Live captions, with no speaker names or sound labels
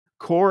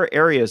core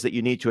areas that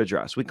you need to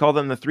address. We call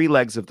them the 3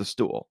 legs of the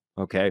stool,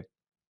 okay?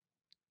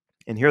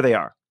 And here they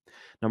are.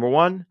 Number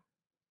 1,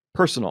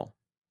 personal.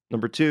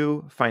 Number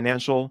 2,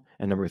 financial.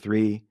 And number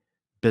 3,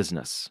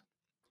 business.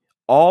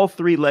 All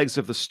 3 legs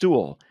of the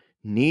stool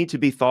need to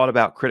be thought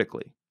about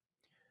critically.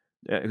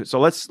 So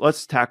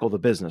let's tackle the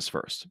business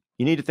first.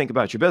 You need to think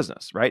about your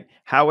business, right?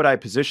 How would I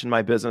position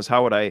my business?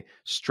 How would I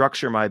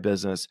structure my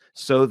business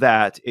so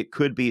that it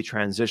could be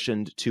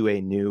transitioned to a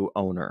new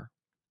owner?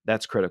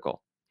 That's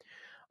critical.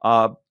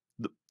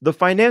 The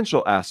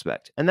financial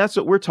aspect, and that's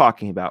what we're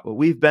talking about, what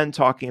we've been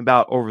talking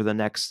about over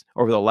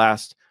the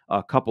last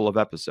couple of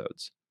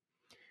episodes.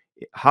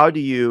 How do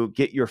you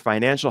get your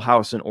financial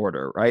house in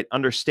order, right?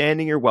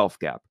 Understanding your wealth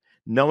gap,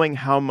 knowing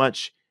how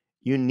much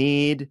you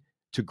need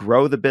to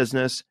grow the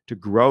business, to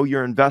grow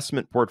your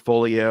investment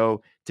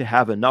portfolio, to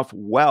have enough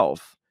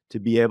wealth to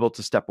be able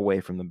to step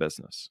away from the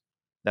business.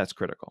 That's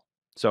critical.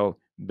 So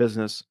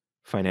business,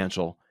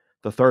 financial.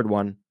 The third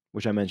one,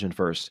 which I mentioned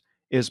first,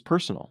 is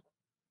personal.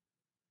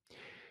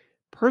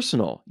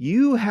 Personal,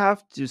 you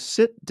have to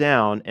sit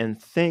down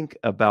and think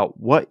about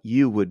what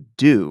you would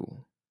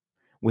do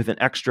with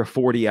an extra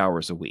 40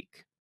 hours a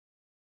week.